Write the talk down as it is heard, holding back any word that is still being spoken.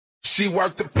She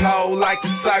work the pole like the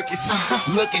circus.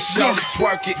 Look at shorty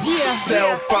twerk it.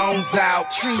 Cell phones out.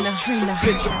 Trina.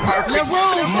 Picture perfect.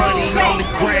 Laroo, Money on the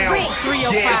ground. 305.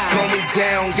 Yeah, it's going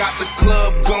down. Got the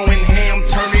club going ham.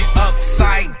 Turn it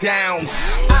upside down.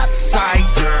 Upside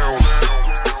down.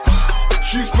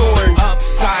 She's going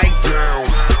Upside down.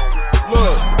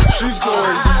 Look, she's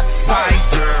going Upside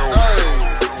down. Hey,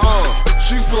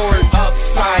 she's going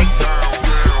Upside down.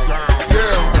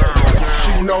 Yeah,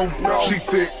 she know, she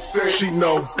thick, she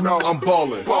know I'm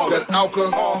ballin'. That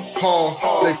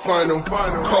alcohol, they find him,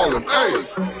 call him.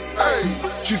 Hey,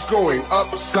 she's going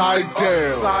upside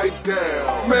down.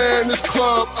 Man, this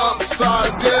club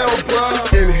upside down,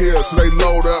 bruh. In here, so they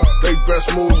load up. They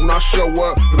best moves when I show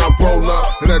up, and I roll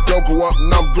up, and that dough go up,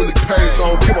 and I'm really paid, so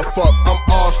I don't give a fuck. I'm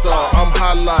all-star, I'm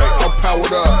highlight, I'm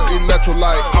powered up,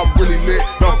 electrolyte, I'm really lit,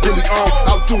 and I'm really on.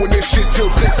 Out doing this shit till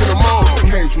 6 in the morning.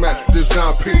 Cage match, this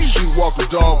John Peace, she walk the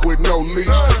dog with no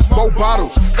leash. More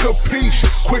bottles, capiche,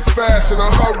 quick, fast, in a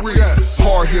hurry.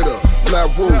 Hard hitter,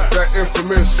 Laroo, that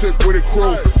infamous sick with it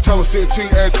crew. Tell her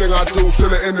CNT everything I do,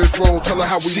 send her in this room, tell her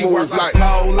how we She move work like. the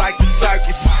pole like the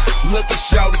circus. Look at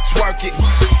shorty twerk it.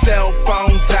 Cell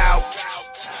phones out.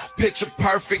 Picture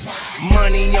perfect.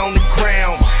 Money on the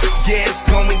ground. Yeah, it's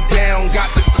going down.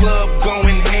 Got the club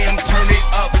going ham. Turn it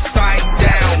upside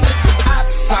down.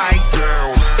 Upside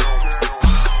down.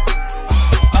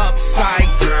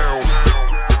 Upside down.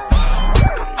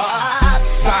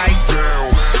 Upside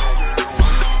down.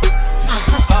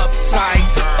 Upside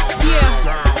down. Yeah,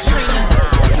 Trina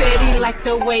said he like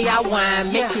the way I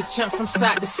whine, make it jump from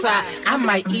side to side. I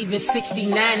might even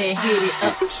 69 and hit it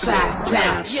upside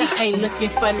down. She ain't looking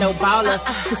for no baller,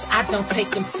 cause I don't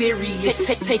take him serious.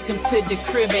 Take him to the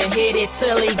crib and hit it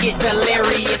till he get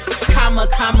delirious. Comma,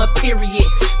 period.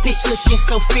 Bitch looking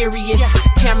so furious.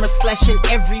 Cameras flashing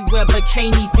everywhere, but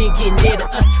can't even get near to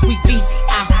us. We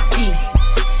VIP.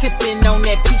 Sipping on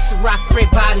that piece of rock, red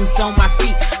bottoms on my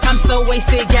feet. I'm so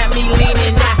wasted, got me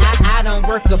leaning. I don't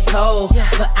work a pole,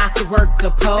 but I can work a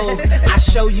pole. I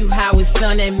show you how it's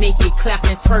done and make it clap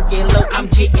and twerk it low. I'm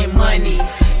getting money.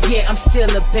 Yeah, I'm still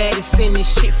the baddest in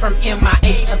this shit from MIA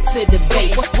up to the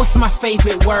Bay. What's my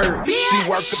favorite word? She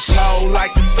work the pole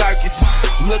like the circus.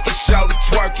 Look at shorty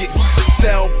twerk it.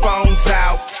 Cell phones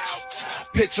out.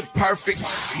 Picture perfect.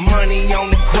 Money on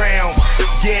the ground.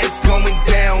 Yeah, it's going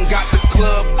down. Got the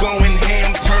club going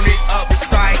ham. Turn it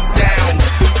upside down.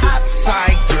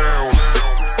 Upside down.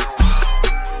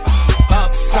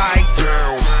 Upside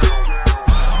down.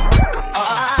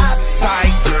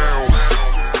 Upside down.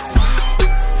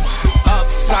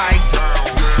 Upside down.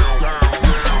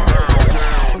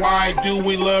 Why do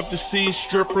we love to see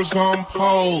strippers on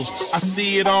poles? I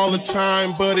see it all the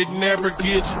time, but it never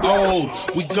gets old.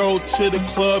 We go to the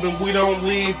club and we don't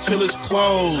leave till it's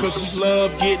closed, cause we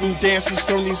love getting dances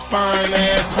from these fine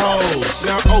assholes.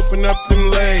 Now open up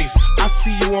them legs, I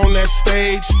see you on that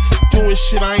stage, doing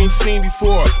shit I ain't seen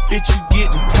before. Bitch, you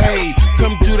getting paid,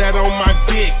 come do that on my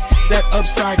dick. That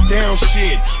upside down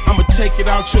shit, I'ma take it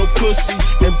out your pussy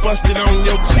and bust it on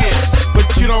your tits.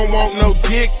 But you don't want no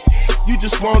dick, you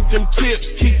just want them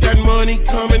tips. Keep that money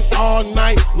coming all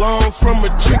night long from a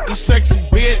tricky, sexy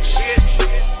bitch.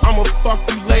 I'ma fuck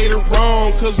you later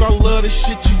on, cause I love the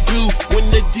shit you do when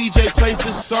the DJ plays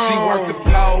this song. She work the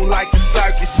pole like the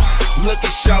circus. Look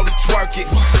at shorty twerk it.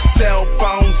 Cell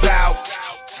phones out.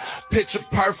 Picture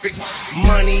perfect.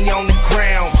 Money on the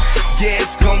ground. Yeah,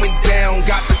 it's going down.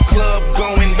 Got the club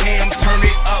going ham. Turn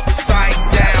it upside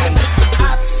down.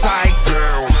 Upside